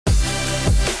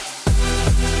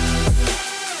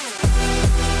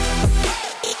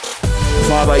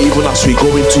Father, even as we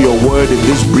go into your word in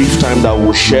this brief time that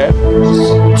we'll share,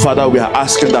 Father, we are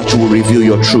asking that you will reveal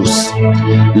your truth.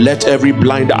 Let every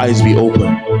blind eyes be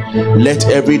open. Let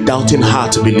every doubting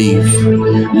heart believe.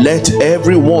 Let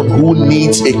everyone who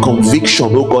needs a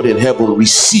conviction, oh God in heaven,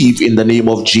 receive in the name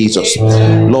of Jesus.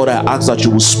 Lord, I ask that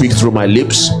you will speak through my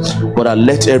lips, but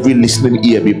let every listening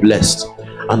ear be blessed,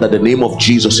 and that the name of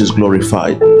Jesus is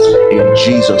glorified. In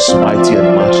Jesus' mighty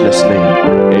and matchless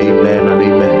name, amen and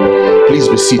amen. Please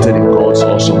be seated in God's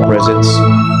awesome presence.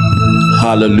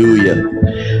 Hallelujah.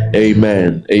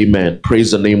 Amen. Amen.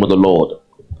 Praise the name of the Lord.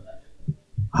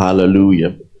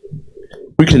 Hallelujah.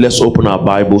 Quickly, let's open our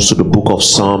Bibles to the book of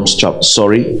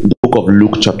the book of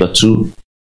Luke chapter 2.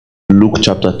 Luke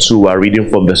chapter 2, we are reading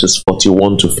from verses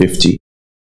 41 to 50.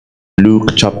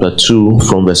 Luke chapter 2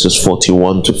 from verses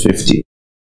 41 to 50. You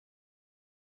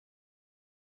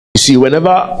see,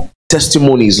 whenever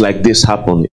testimonies like this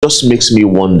happen, it just makes me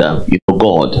wonder,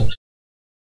 God.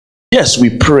 Yes,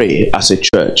 we pray as a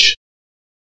church,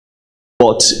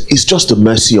 but it's just the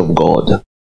mercy of God.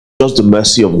 Just the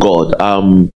mercy of God.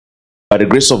 By the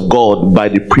grace of God, by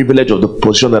the privilege of the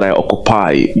position that I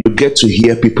occupy, you get to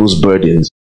hear people's burdens.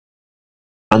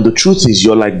 And the truth is,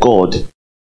 you're like, God,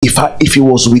 if it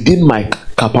was within my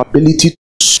capability to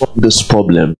solve this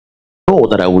problem, I know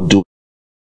that I would do it.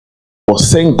 But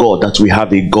thank God that we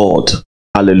have a God.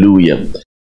 Hallelujah.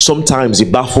 Sometimes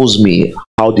it baffles me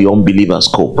how the unbelievers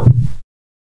cope.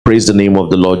 Praise the name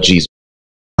of the Lord Jesus.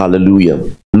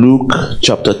 Hallelujah. Luke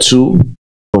chapter 2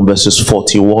 from verses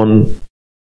 41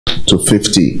 to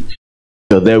 50. If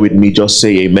you're there with me, just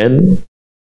say amen.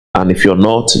 And if you're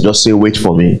not, just say wait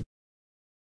for me.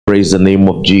 Praise the name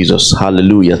of Jesus.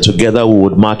 Hallelujah. Together we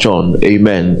would march on.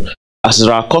 Amen. As is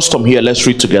our custom here, let's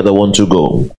read together. 1 to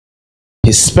go.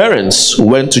 His parents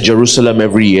went to Jerusalem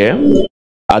every year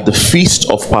at the feast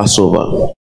of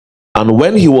Passover. And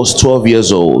when he was 12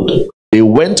 years old, they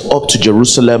went up to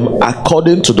Jerusalem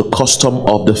according to the custom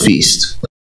of the feast.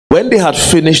 When they had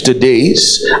finished the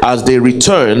days, as they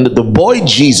returned, the boy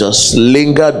Jesus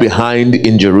lingered behind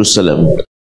in Jerusalem.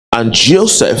 And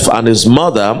Joseph and his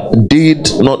mother did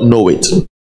not know it.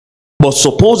 But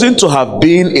supposing to have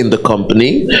been in the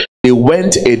company, they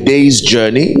went a day's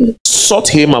journey, sought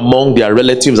him among their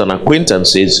relatives and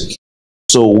acquaintances.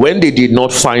 So when they did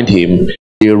not find him,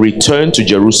 they returned to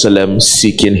Jerusalem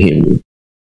seeking him.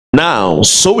 Now,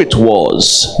 so it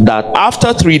was that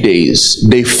after 3 days,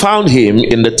 they found him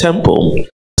in the temple,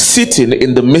 sitting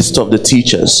in the midst of the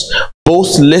teachers,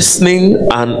 both listening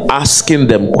and asking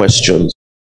them questions.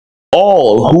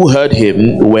 All who heard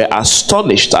him were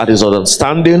astonished at his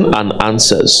understanding and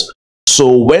answers.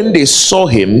 So when they saw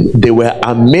him, they were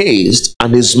amazed,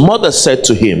 and his mother said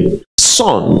to him,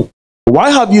 "Son,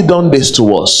 why have you done this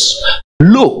to us?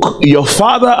 Look, your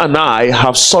father and I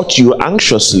have sought you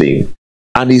anxiously."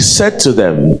 And he said to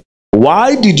them,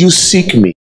 "Why did you seek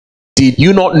me? Did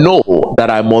you not know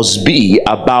that I must be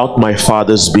about my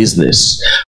father's business?"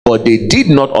 But they did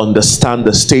not understand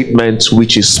the statement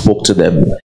which he spoke to them.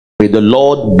 May the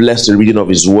Lord bless the reading of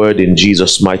his word in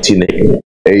Jesus' mighty name.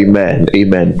 Amen.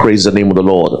 Amen. Praise the name of the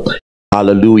Lord.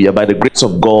 Hallelujah. By the grace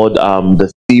of God,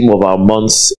 the theme of our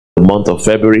month, the month of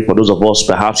February, for those of us,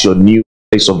 perhaps your new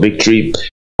place of victory,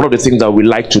 one of the things that we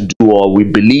like to do, or we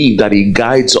believe that he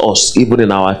guides us even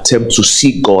in our attempt to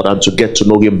seek God and to get to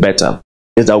know him better,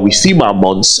 is that we theme our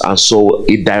months, and so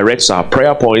it directs our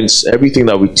prayer points. Everything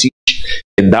that we teach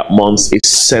in that month is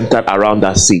centered around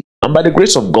that theme. And by the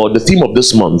grace of God, the theme of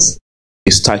this month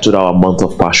is titled Our Month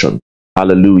of Passion.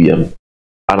 Hallelujah.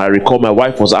 And I recall my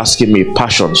wife was asking me,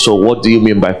 passion, so what do you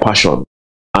mean by passion?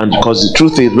 And because the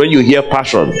truth is, when you hear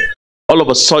passion, all of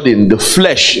a sudden the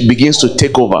flesh begins to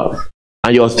take over,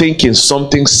 and you're thinking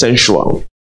something sensual.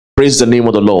 Praise the name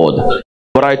of the Lord.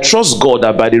 But I trust God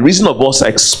that by the reason of us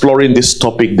exploring this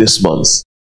topic this month,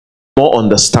 more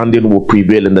understanding will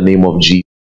prevail in the name of Jesus.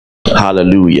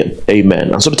 Hallelujah.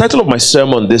 Amen. And so the title of my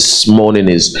sermon this morning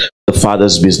is The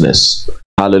Father's Business.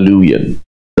 Hallelujah.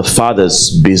 The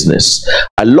Father's Business.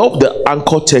 I love the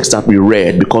anchor text that we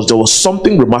read because there was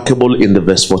something remarkable in the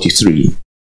verse 43.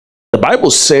 The Bible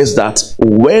says that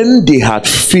when they had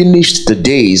finished the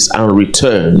days and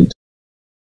returned,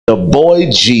 the boy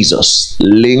Jesus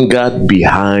lingered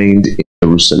behind in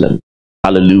Jerusalem.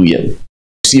 Hallelujah.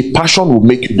 See, passion will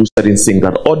make you do certain things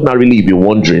that ordinarily you'll be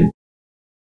wondering,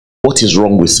 what is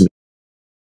wrong with me?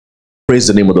 Praise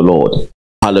the name of the Lord.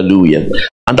 Hallelujah.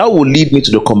 And that will lead me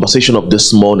to the conversation of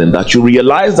this morning, that you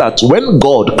realize that when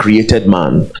God created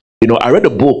man, I read a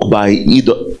book by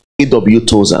E.W.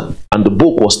 Tozer, and the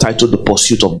book was titled The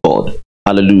Pursuit of God.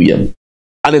 Hallelujah.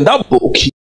 And in that book,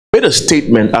 he made a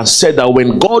statement and said that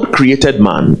when God created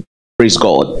man, Praise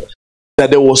God. That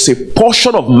there was a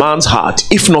portion of man's heart,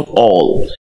 if not all,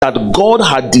 that God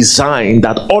had designed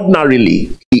that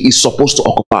ordinarily he is supposed to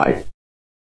occupy.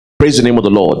 Praise the name of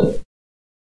the Lord.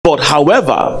 But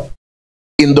however,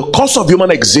 in the course of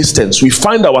human existence, we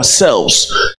find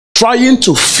ourselves trying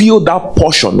to fill that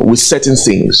portion with certain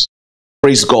things.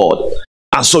 Praise God.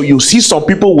 And so you see some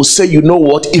people will say, you know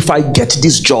what, if I get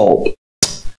this job,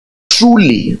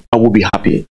 truly I will be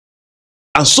happy.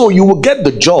 And so you will get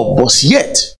the job, but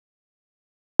yet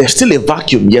there's still a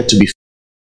vacuum yet to be filled.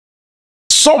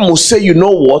 Some will say, you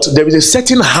know what, there is a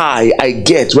certain high I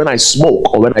get when I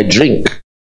smoke or when I drink.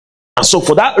 And so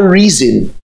for that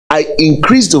reason, I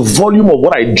increase the volume of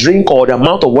what I drink or the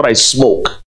amount of what I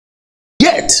smoke.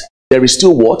 Yet, there is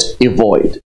still what? A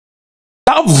void.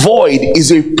 That void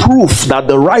is a proof that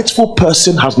the rightful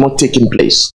person has not taken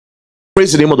place.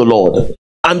 Praise the name of the Lord.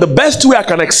 And the best way I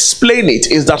can explain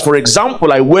it is that, for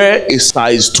example, I wear a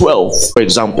size 12, for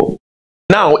example.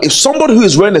 Now, if somebody who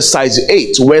is wearing a size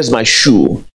 8 wears my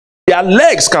shoe, their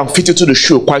legs can fit into the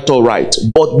shoe quite all right.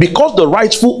 But because the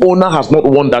rightful owner has not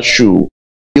worn that shoe,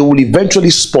 they will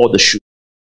eventually spoil the shoe.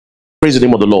 Praise the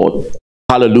name of the Lord.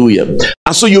 Hallelujah.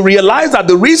 And so you realize that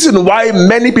the reason why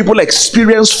many people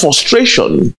experience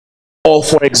frustration, or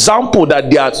for example,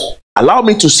 that they are, allow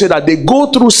me to say that they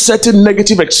go through certain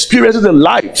negative experiences in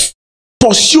life,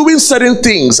 pursuing certain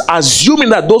things, assuming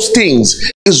that those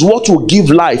things is what will give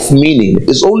life meaning,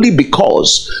 is only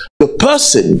because the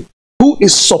person who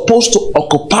is supposed to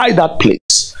occupy that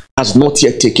place has not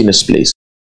yet taken his place.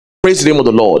 Praise the name of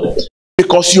the Lord.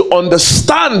 Because you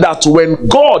understand that when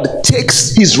God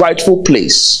takes his rightful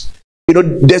place, you know,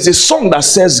 there's a song that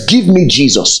says, give me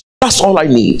Jesus. That's all I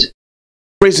need.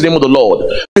 Praise the name of the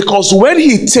Lord. Because when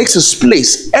he takes his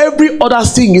place, every other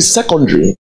thing is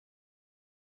secondary.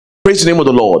 Praise the name of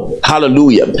the Lord.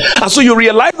 Hallelujah. And so you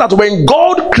realize that when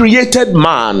God created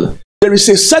man, there is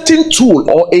a certain tool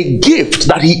or a gift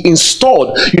that he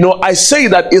installed. You know, I say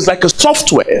that it's like a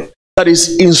software that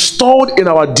is installed in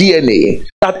our DNA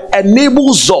that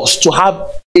enables us to have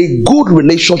a good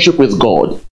relationship with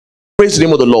God. Praise the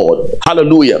name of the Lord.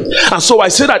 Hallelujah. And so I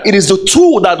say that it is the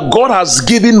tool that God has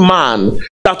given man,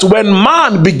 that when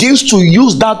man begins to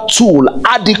use that tool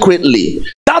adequately,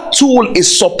 that tool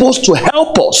is supposed to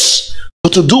help us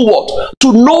to do what?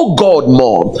 To know God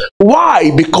more.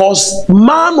 Why? Because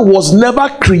man was never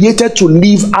created to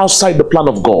live outside the plan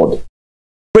of God.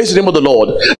 Praise the name of the Lord.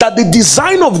 That the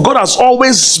design of God has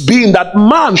always been that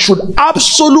man should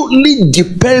absolutely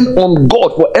depend on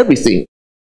God for everything.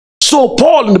 So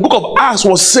Paul in the book of Acts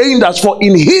was saying that for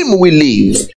in him we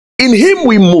live, in him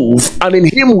we move, and in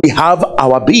him we have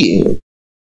our being.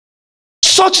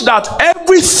 Such that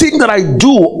everything that I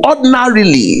do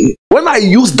ordinarily, when I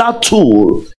use that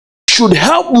tool, should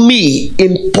help me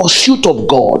in pursuit of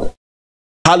God.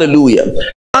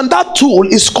 Hallelujah. And that tool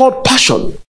is called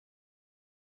passion.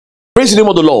 Praise the name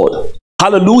of the Lord.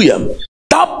 Hallelujah.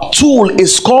 That tool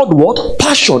is called what?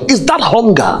 Passion. Is that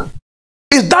hunger?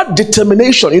 Is that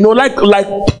determination? You know, like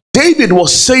David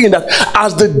was saying that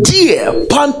as the deer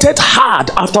panted hard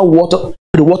after water,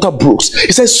 the water brooks,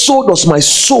 he says, so does my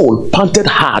soul panted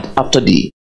hard after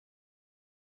thee.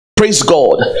 Praise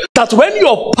God. That when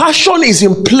your passion is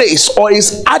in place or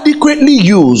is adequately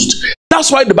used,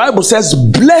 that's why the Bible says,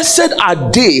 blessed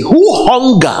are they who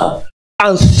hunger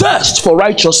and thirst for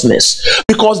righteousness,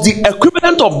 because the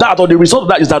equivalent of that, or the result of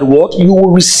that, is that what? You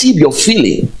will receive your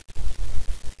filling.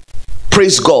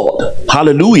 Praise God.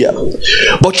 Hallelujah.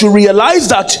 But you realize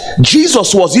that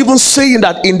Jesus was even saying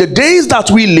that in the days that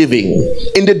we live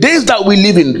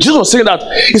in, Jesus was saying that,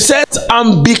 he said,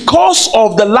 and because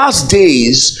of the last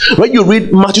days, when you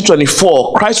read Matthew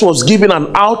 24, Christ was giving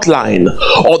an outline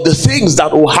of the things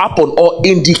that will happen, or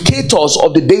indicators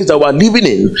of the days that we're living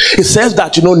in. It says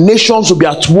that, you know, nations will be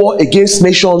at war against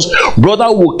nations, brother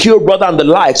will kill brother, and the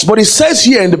likes. But it says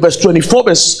here in the verse 24,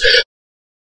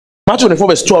 Matthew 24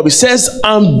 verse 12, it says,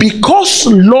 and because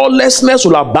lawlessness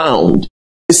will abound,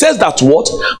 it says that what?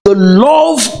 The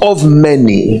love of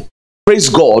many, praise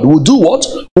God, will do what?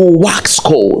 Will wax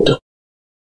cold.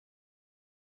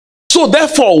 So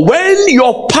therefore, when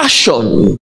your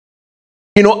passion,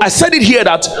 you know, I said it here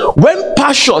that when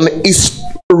passion is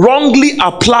wrongly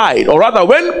applied, or rather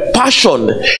when passion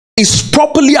is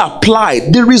properly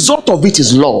applied, the result of it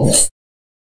is love.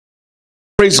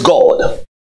 Praise God.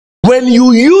 When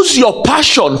you use your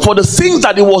passion for the things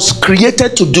that it was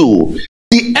created to do,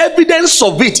 the evidence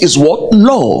of it is what?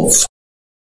 Love.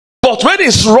 But when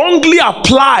it's wrongly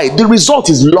applied, the result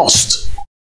is lost.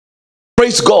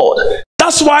 Praise God.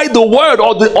 That's why the word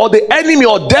or the enemy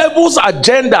or devil's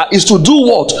agenda is to do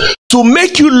what? To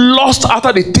make you lust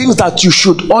after the things that you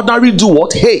should ordinarily do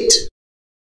what? Hate.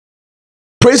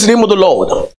 Praise the name of the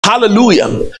Lord.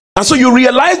 Hallelujah. And so you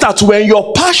realize that when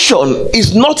your passion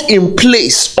is not in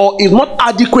place or is not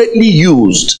adequately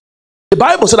used, the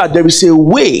Bible said that there is a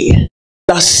way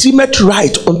that seemeth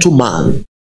right unto man,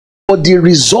 but the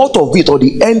result of it or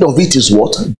the end of it is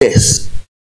what? Death.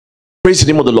 Praise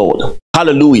the name of the Lord.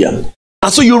 Hallelujah.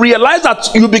 And so you realize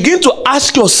that you begin to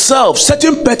ask yourself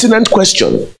certain pertinent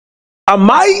questions.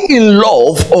 Am I in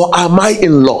love or am I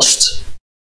in lust?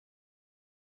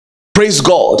 Praise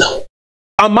God.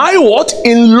 Am I what?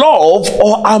 In love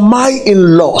or am I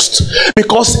in lust?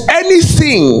 Because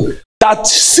anything that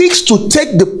seeks to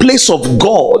take the place of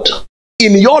God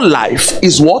in your life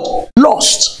is what?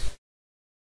 Lust.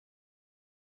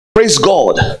 Praise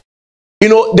God. You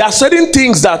know, there are certain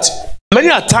things that many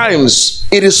a times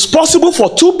it is possible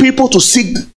for two people to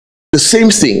seek the same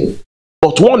thing,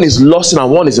 but one is lusting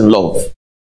and one is in love.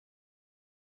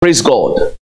 Praise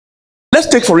God. Let's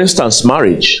take for instance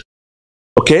marriage.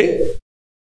 Okay?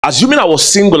 Assuming I was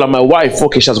single and my wife,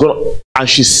 okay, she's gone and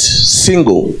she's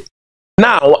single.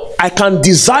 Now I can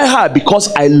desire her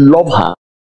because I love her,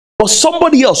 but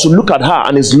somebody else will look at her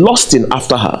and is lusting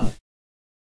after her.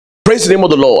 Praise the name of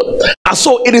the Lord. And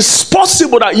so it is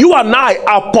possible that you and I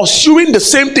are pursuing the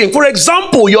same thing. For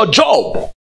example, your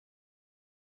job.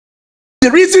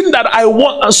 The reason that I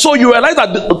want, and so you realize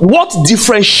that what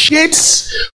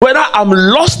differentiates whether I'm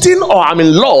lusting or I'm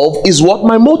in love is what?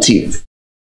 My motive.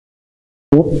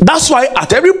 That's why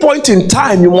at every point in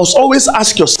time, you must always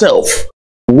ask yourself,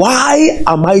 why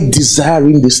am I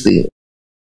desiring this thing?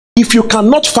 If you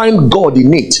cannot find God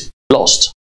in it,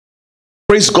 lost.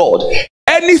 Praise God.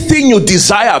 Anything you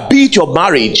desire, be it your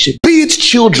marriage, be it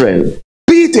children,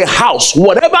 be it a house,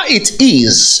 whatever it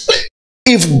is,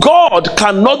 if God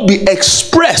cannot be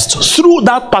expressed through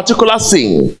that particular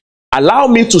thing, allow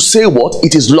me to say what?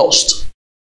 It is lost.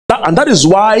 And that is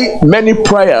why many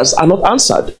prayers are not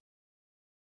answered.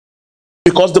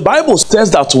 Because the Bible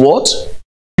says that what?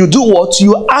 You do what?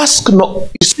 You ask not.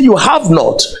 You see, you have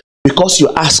not because you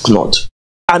ask not.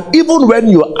 And even when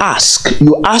you ask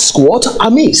what?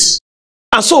 Amiss.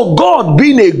 And so God,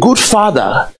 being a good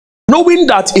father, knowing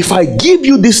that if I give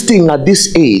you this thing at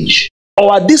this age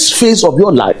or at this phase of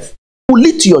your life, will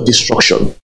lead to your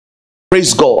destruction.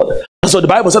 Praise God. And so the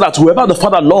Bible said that whoever the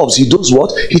Father loves, he does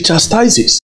what? He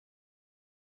chastises.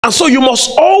 And so you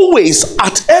must always,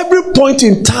 at every point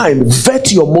in time,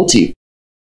 vet your motive.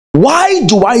 Why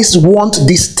do I want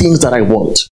these things that I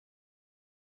want?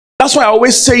 That's why I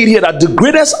always say it here that the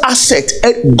greatest asset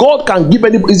God can give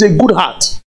anybody is a good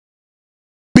heart.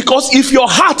 Because if your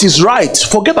heart is right,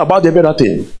 forget about the other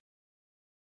thing.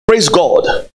 Praise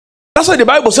God. That's why the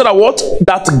Bible said that what?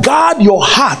 That guard your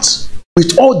heart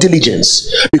with all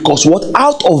diligence. Because what?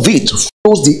 Out of it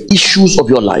flows the issues of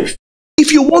your life.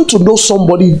 If you want to know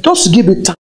somebody, just give it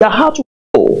time. Your heart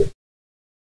will go.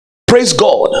 Praise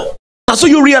God. And so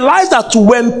you realize that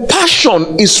when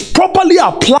passion is properly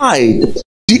applied,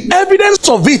 the evidence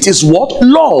of it is what?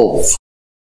 Love.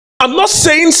 I'm not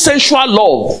saying sensual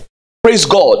love. Praise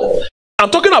God. I'm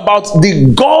talking about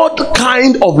the God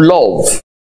kind of love.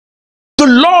 The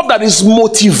love that is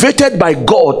motivated by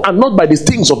God and not by the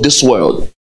things of this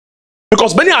world.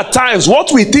 Because many a times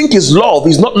what we think is love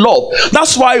is not love.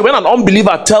 That's why when an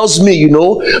unbeliever tells me,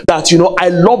 that, I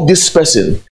love this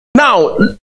person. Now,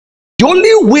 the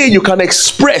only way you can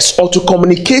express or to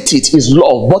communicate it is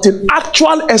love. But in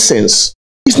actual essence,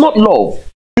 it's not love.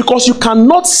 Because you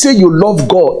cannot say you love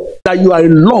God, that you are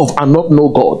in love and not know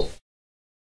God.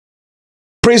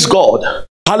 Praise God.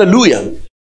 Hallelujah.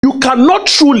 You cannot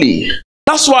truly.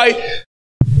 That's why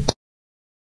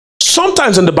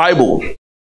sometimes in the Bible,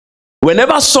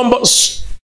 whenever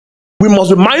we must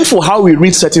be mindful how we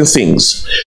read certain things.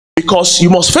 Because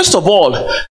you must first of all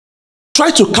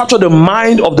try to capture the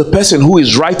mind of the person who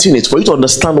is writing it for you to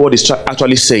understand what it's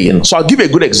actually saying. So I'll give you a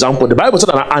good example. The Bible said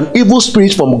that an evil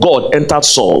spirit from God entered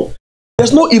Saul.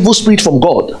 There's no evil spirit from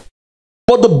God.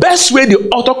 But the best way the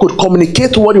author could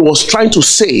communicate what he was trying to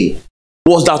say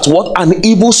was that what? An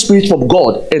evil spirit from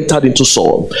God entered into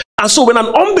Saul. And so when an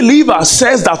unbeliever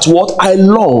says that what? I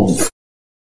love.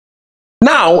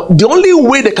 Now, the only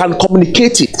way they can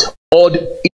communicate it, or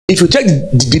if you take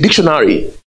the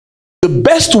dictionary, the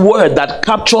best word that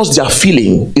captures their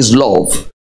feeling is love.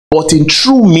 But in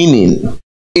true meaning,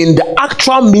 in the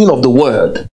actual meaning of the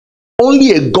word,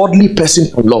 only a godly person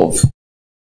can love.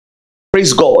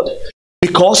 Praise God.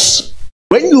 Because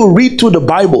when you read through the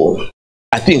Bible,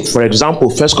 I think, for example,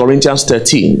 1 Corinthians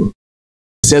 13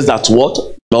 says that what?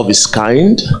 Love is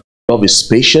kind, Love is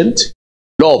patient.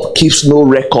 Love keeps no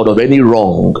record of any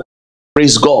wrong.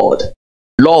 Praise God.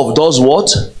 Love does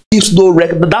what? Keeps no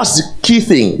record. That's the key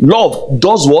thing. Love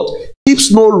does what?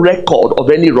 Keeps no record of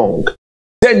any wrong.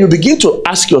 Then you begin to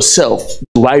ask yourself,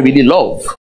 do I really love?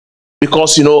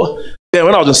 Because, then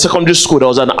when I was in secondary school, there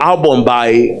was an album by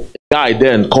a guy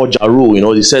then called Ja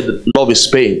Rule. He said, love is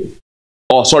pain.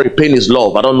 Oh, sorry, pain is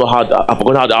love. I don't know I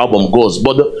forgot how the album goes.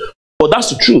 But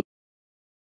that's the truth.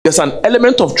 There's an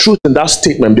element of truth in that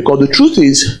statement, because the truth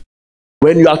is,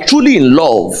 when you are truly in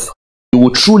love, you will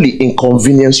truly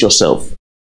inconvenience yourself.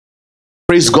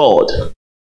 Praise God.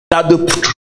 That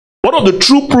one of the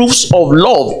true proofs of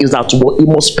love is that it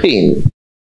must pain.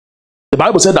 The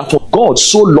Bible said that for God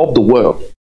so loved the world.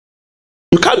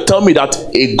 You can't tell me that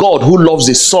a God who loves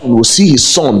his son will see his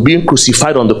son being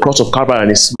crucified on the cross of Calvary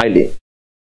and is smiling.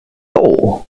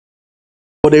 No.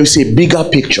 But there is a bigger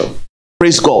picture.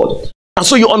 Praise God. And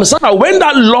so you understand that when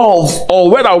that love, or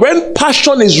when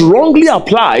passion is wrongly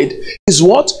applied, is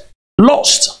what?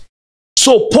 Lost.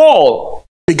 So Paul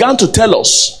began to tell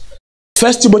us,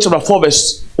 1 Timothy 4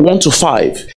 verse 1 to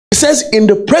 5. It says, in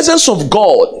the presence of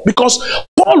God, because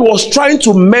Paul was trying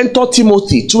to mentor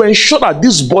Timothy to ensure that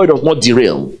this boy does not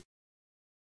derail.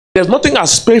 There's nothing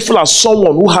as painful as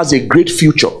someone who has a great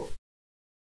future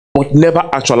but never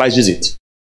actualizes it.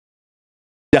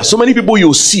 There are so many people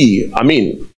you see, for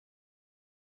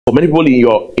many people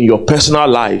in your personal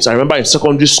lives. I remember in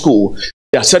secondary school,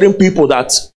 there are certain people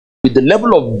that, with the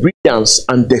level of brilliance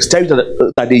and dexterity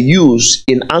that they use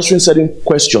in answering certain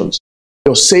questions,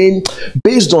 you're saying,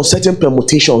 based on certain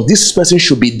permutations, this person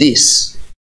should be this.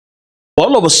 But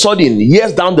all of a sudden,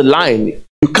 years down the line,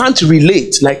 you can't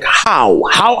relate. Like, how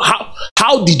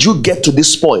did you get to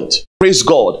this point? Praise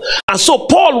God. And so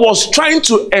Paul was trying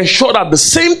to ensure that the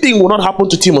same thing will not happen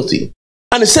to Timothy.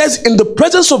 And it says, in the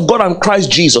presence of God and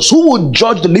Christ Jesus, who will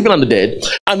judge the living and the dead,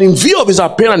 and in view of his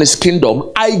appearing and his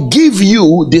kingdom, I give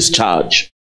you this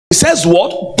charge. It says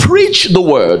what? Preach the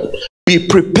word. Be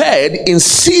prepared in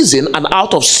season and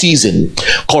out of season.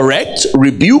 Correct,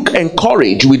 rebuke,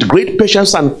 encourage with great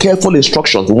patience and careful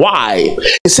instructions. Why?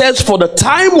 It says, for the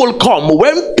time will come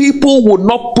when people will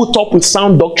not put up with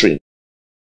sound doctrine.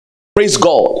 Praise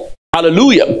God.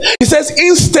 Hallelujah. It says,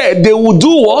 instead, they will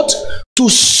do what? To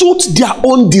suit their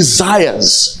own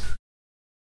desires.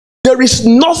 There is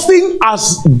nothing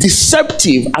as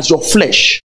deceptive as your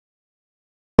flesh.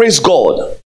 Praise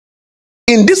God.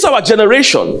 In this our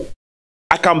generation,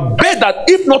 I can bet that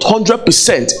if not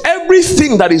 100%,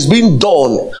 everything that is being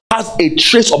done has a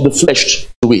trace of the flesh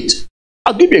to it.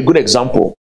 I'll give you a good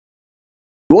example.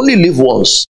 You only live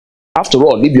once. After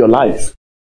all, live your life.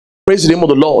 Praise the name of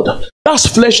the Lord. That's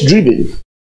flesh driven.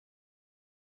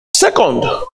 Second,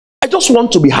 I just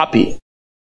want to be happy.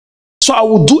 So I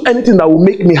will do anything that will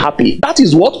make me happy. That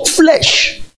is what?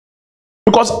 Flesh.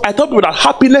 Because I tell people that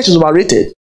happiness is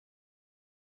overrated.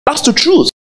 That's the truth.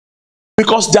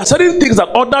 Because there are certain things that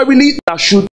ordinarily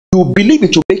you believe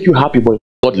it will make you happy, but it's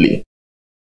godly.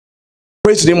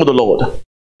 Praise the name of the Lord.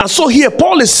 And so here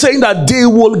Paul is saying that they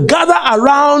will gather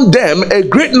around them a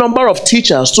great number of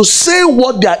teachers to say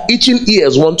what their itching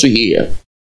ears want to hear.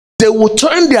 They will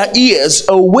turn their ears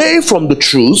away from the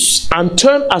truth and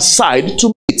turn aside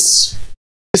to myths.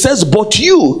 It says, but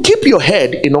you keep your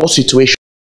head in all situations.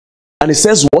 And it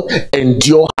says what?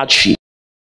 Endure hardship.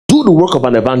 Do the work of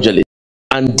an evangelist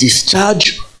and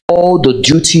discharge all the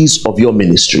duties of your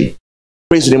ministry.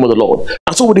 Praise the name of the Lord.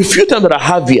 And so with the few time that I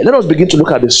have here, let us begin to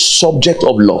look at the subject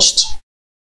of lust.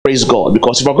 Praise God.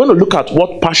 Because if we're going to look at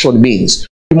what passion means,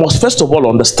 we must first of all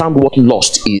understand what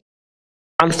lust is.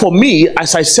 And for me,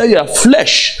 as I say here,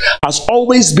 flesh has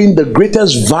always been the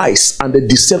greatest vice and the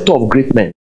deceptor of great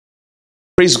men.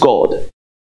 Praise God.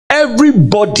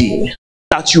 Everybody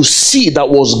that you see that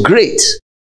was great,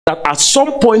 that at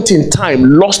some point in time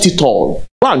lost it all,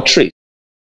 go and trace.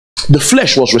 The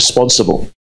flesh was responsible.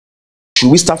 Should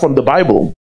we start from the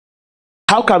Bible?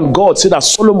 How can God say that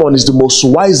Solomon is the most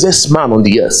wisest man on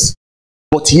the earth,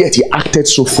 but yet he acted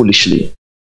so foolishly?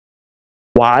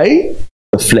 Why?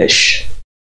 The flesh.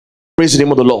 Praise the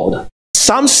name of the Lord.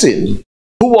 Samson,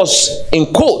 who was,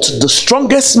 in quote, the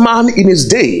strongest man in his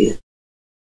day,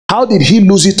 how did he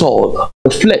lose it all?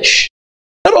 The flesh.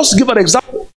 Let us give an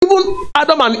example. Even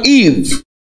Adam and Eve.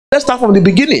 Let's start from the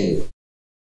beginning.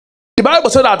 The Bible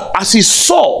said that as he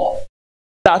saw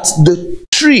that the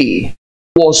tree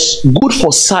was good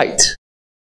for sight,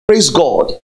 praise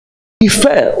God, he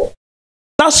fell.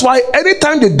 That's why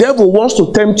anytime the devil wants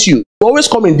to tempt you, he always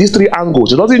come in these three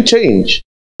angles. It doesn't change.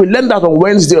 We learned that on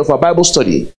Wednesday of our Bible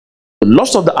study. The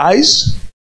lust of the eyes,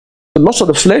 the lust of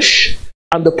the flesh,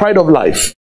 and the pride of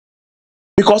life.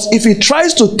 Because if he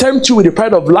tries to tempt you with the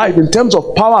pride of life in terms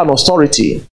of power and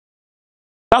authority,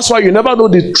 that's why you never know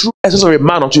the true essence of a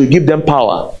man until you give them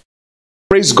power.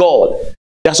 Praise God.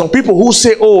 There are some people who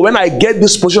say, oh, when I get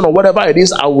this position or whatever it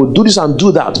is, I will do this and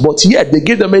do that. But yet they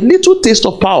give them a little taste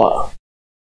of power.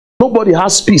 Nobody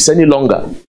has peace any longer.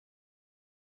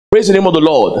 Praise the name of the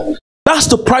Lord. That's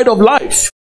the pride of life.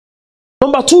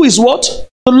 Number 2 is what?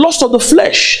 The lust of the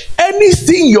flesh.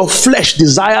 Anything your flesh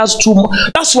desires too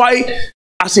much. That's why,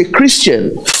 as a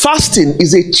Christian, fasting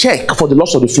is a check for the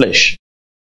lust of the flesh.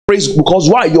 Praise, because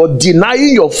why? You're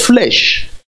denying your flesh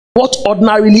what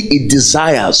ordinarily it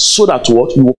desires, so that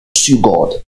what? You will pursue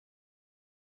God.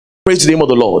 Praise the name of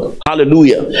the Lord.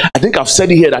 Hallelujah. I think I've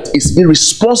said it here that it's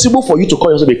irresponsible for you to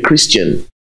call yourself a Christian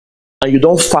and you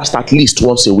don't fast at least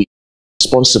once a week.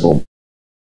 Responsible.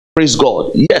 Praise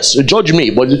God. Yes, judge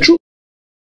me, but the truth.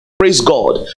 Praise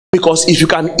God. Because if you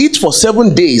can eat for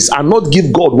 7 days and not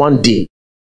give God 1 day,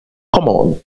 come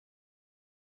on.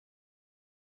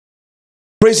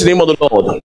 Praise the name of the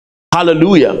Lord.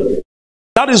 Hallelujah.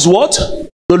 That is what?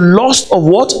 The lust of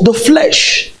what? The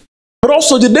flesh. But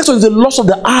also the next one is the lust of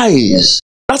the eyes.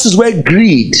 That is where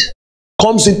greed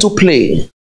comes into play.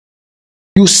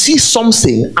 You see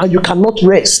something and you cannot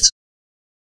rest.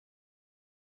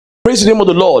 Praise the name of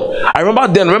the Lord. I remember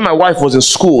then when my wife was in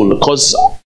school, because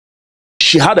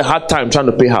she had a hard time trying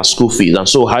to pay her school fees. And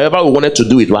so however we wanted to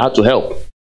do it, we had to help.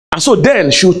 And so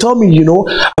then she would tell me, you know,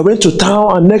 I went to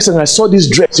town and next thing I saw this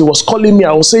dress. It was calling me.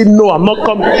 I would say, no, I'm not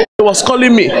coming. It was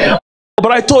calling me.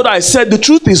 But I told her, I said, the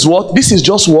truth is what? This is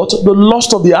just what? The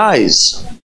lust of the eyes.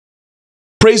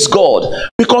 Praise God.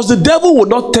 Because the devil will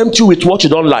not tempt you with what you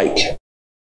don't like.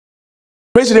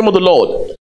 Praise the name of the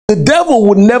Lord. The devil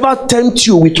will never tempt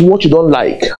you with what you don't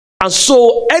like. And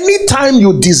so anytime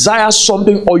you desire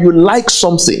something or you like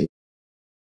something,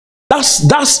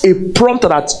 that's a prompt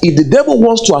that if the devil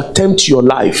wants to attempt your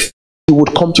life, he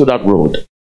would come to that road.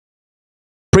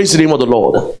 Praise the name of the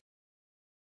Lord.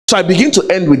 So I begin to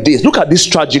end with this. Look at this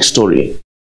tragic story.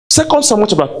 2 Samuel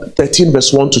chapter 13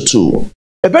 verse 1 to 2.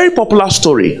 A very popular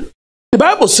story. The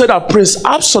Bible said that Prince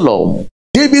Absalom,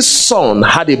 David's son,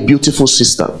 had a beautiful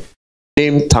sister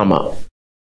named Tamar.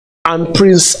 And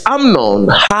Prince Amnon,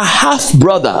 her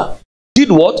half-brother,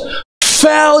 did what?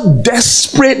 Fell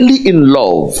desperately in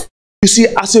love. You see,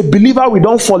 as a believer, we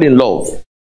don't fall in love.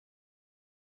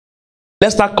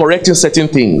 Let's start correcting certain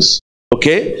things.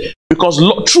 Okay? Because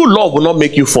true love will not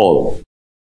make you fall.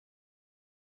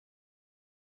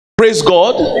 Praise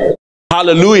God.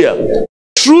 Hallelujah.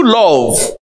 True love,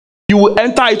 you will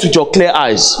enter it with your clear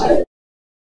eyes.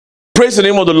 Praise the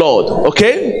name of the Lord.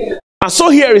 Okay? And so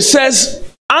here it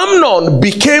says, Amnon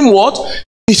became what?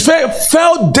 He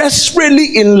fell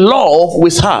desperately in love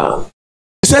with her.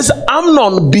 It says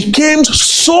Amnon became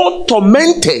so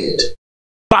tormented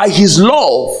by his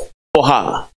love for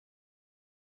her.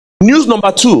 News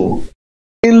number 2.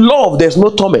 In love, there's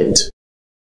no torment.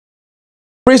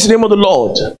 Praise the name of the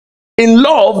Lord. In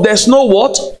love, there's no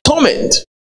what? Torment.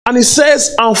 And it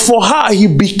says, and for her, he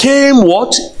became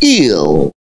what?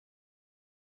 Ill.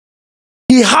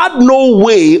 He had no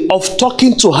way of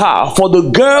talking to her, for the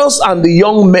girls and the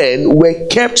young men were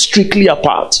kept strictly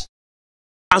apart.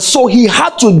 And so he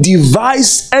had to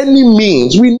devise any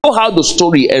means. We know how the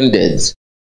story ended.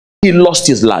 He lost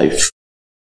his life.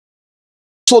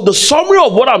 So the summary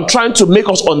of what I'm trying to make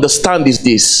us understand is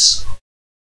this.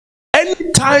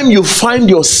 Anytime you find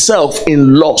yourself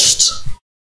in lust,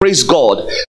 praise God.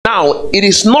 Now, it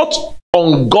is not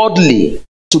ungodly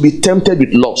to be tempted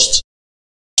with lust.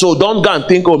 So don't go and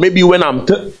think, oh, maybe when I'm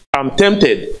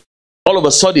tempted, all of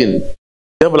a sudden, the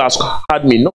devil has had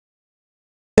me. No.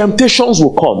 Temptations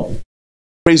will come.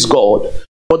 Praise God.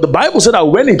 But the Bible said that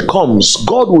when it comes,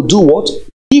 God will do what?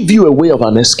 Give you a way of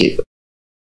an escape.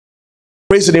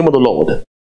 Praise the name of the Lord.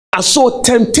 And so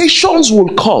temptations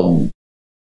will come.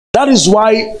 That is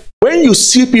why when you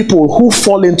see people who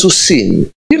fall into sin,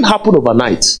 it didn't happen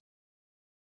overnight. It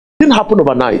didn't happen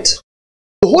overnight.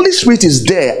 The Holy Spirit is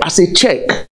there as a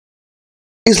check.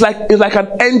 It's like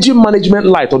an engine management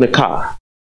light on a car.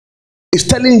 It's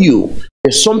telling you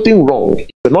there's something wrong. If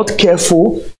you're not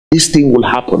careful, this thing will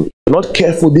happen. If you're not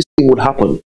careful, this thing will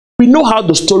happen. We know how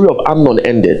the story of Amnon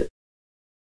ended.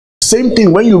 Same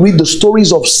thing when you read the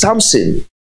stories of Samson.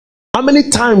 How many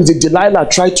times did Delilah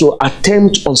try to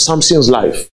attempt on Samson's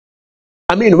life?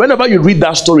 I mean, whenever you read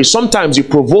that story, sometimes it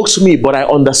provokes me, but I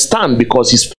understand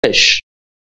because he's flesh.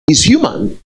 He's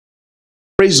human.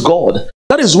 Praise God.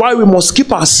 That is why we must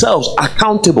keep ourselves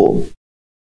accountable.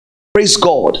 Praise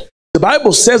God. The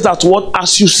Bible says that what,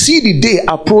 as you see the day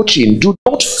approaching, do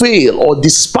not fail or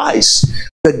despise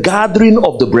the gathering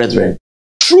of the brethren.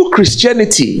 true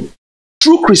Christianity,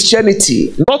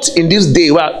 not in this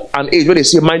day where an age where they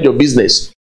say mind your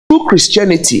business. True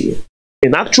Christianity,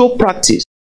 in actual practice,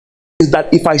 is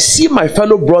that if I see my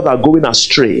fellow brother going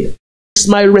astray, it's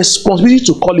my responsibility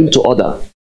to call him to order.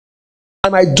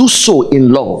 And I do so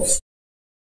in love,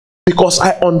 because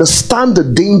I understand the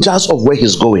dangers of where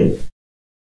he's going.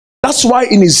 That's why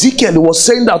in Ezekiel, it was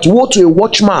saying that woe to a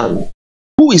watchman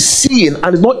who is seeing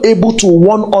and is not able to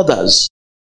warn others.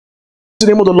 In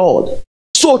the name of the Lord.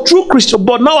 So true Christian,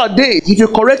 but nowadays, if you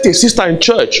correct a sister in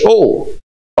church, all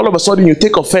of a sudden you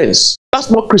take offense.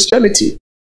 That's not Christianity.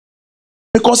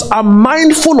 Because I'm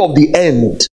mindful of the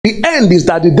end. The end is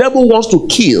that the devil wants to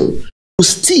kill, to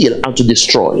steal, and to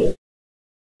destroy.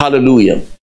 Hallelujah.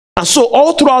 And so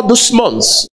all throughout this month,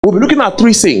 we'll be looking at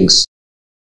three things.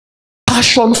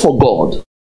 Passion for God.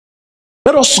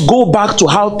 Let us go back to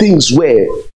how things were.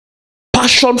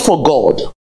 Passion for God.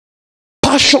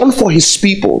 Passion for his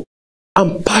people.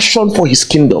 And passion for his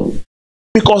kingdom.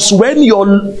 Because when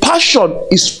your passion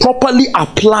is properly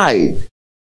applied,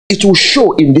 it will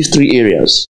show in these three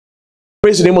areas.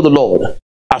 Praise the name of the Lord.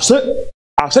 I've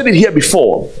said it here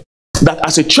before, that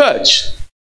as a church,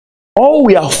 all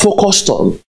we are focused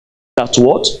on, that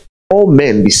what? All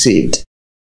men be saved.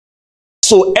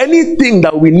 So anything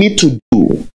that we need to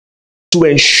do to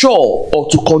ensure or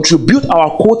to contribute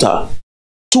our quota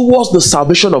towards the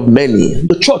salvation of many,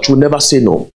 the church will never say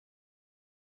no.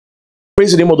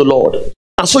 Praise the name of the Lord.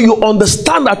 And so you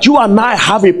understand that you and I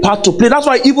have a part to play. That's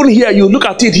why even here, you look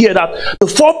at it here, that the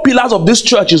four pillars of this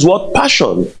church is what?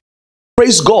 Passion.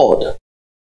 Praise God.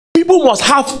 People must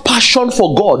have passion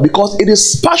for God, because it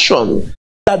is passion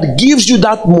that gives you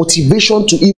that motivation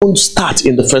to even start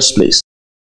in the first place.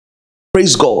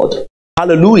 Praise God.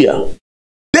 Hallelujah.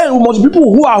 Then we must be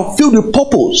people who are filled with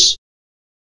purpose.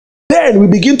 Then we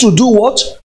begin to do what?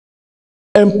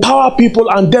 Empower people,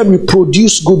 and then we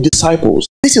produce good disciples.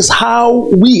 This is how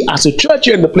we as a church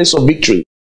here in the Place of Victory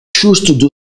choose to do.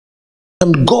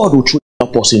 And God will truly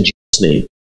help us in Jesus' name.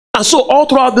 And so all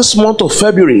throughout this month of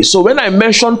February, so when I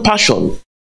mention passion,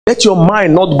 let your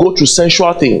mind not go to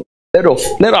sensual things.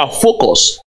 Let our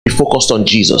focus be focused on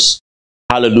Jesus.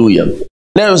 Hallelujah.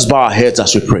 Let us bow our heads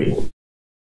as we pray.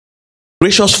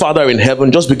 Gracious Father in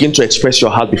heaven, just begin to express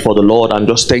your heart before the Lord and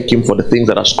just thank him for the things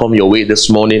that has come your way this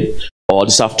morning or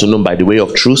this afternoon by the way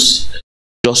of truth.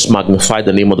 Just magnify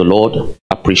the name of the Lord.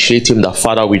 Appreciate him. That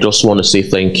Father, we just want to say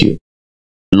thank you.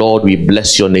 Lord, we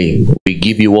bless your name. We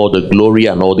give you all the glory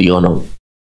and all the honor.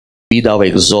 Be thou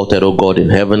exalted, O God in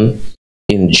heaven.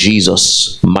 In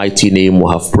Jesus' mighty name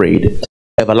we have prayed.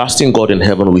 Everlasting God in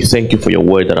heaven, we thank you for your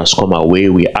word that has come our way.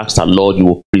 We ask that, Lord, you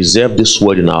will preserve this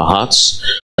word in our hearts.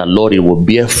 That, Lord, it will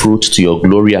bear fruit to your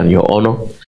glory and your honor.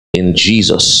 In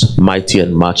Jesus' mighty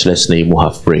and matchless name we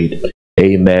have prayed.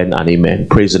 Amen and amen.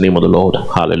 Praise the name of the Lord.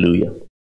 Hallelujah.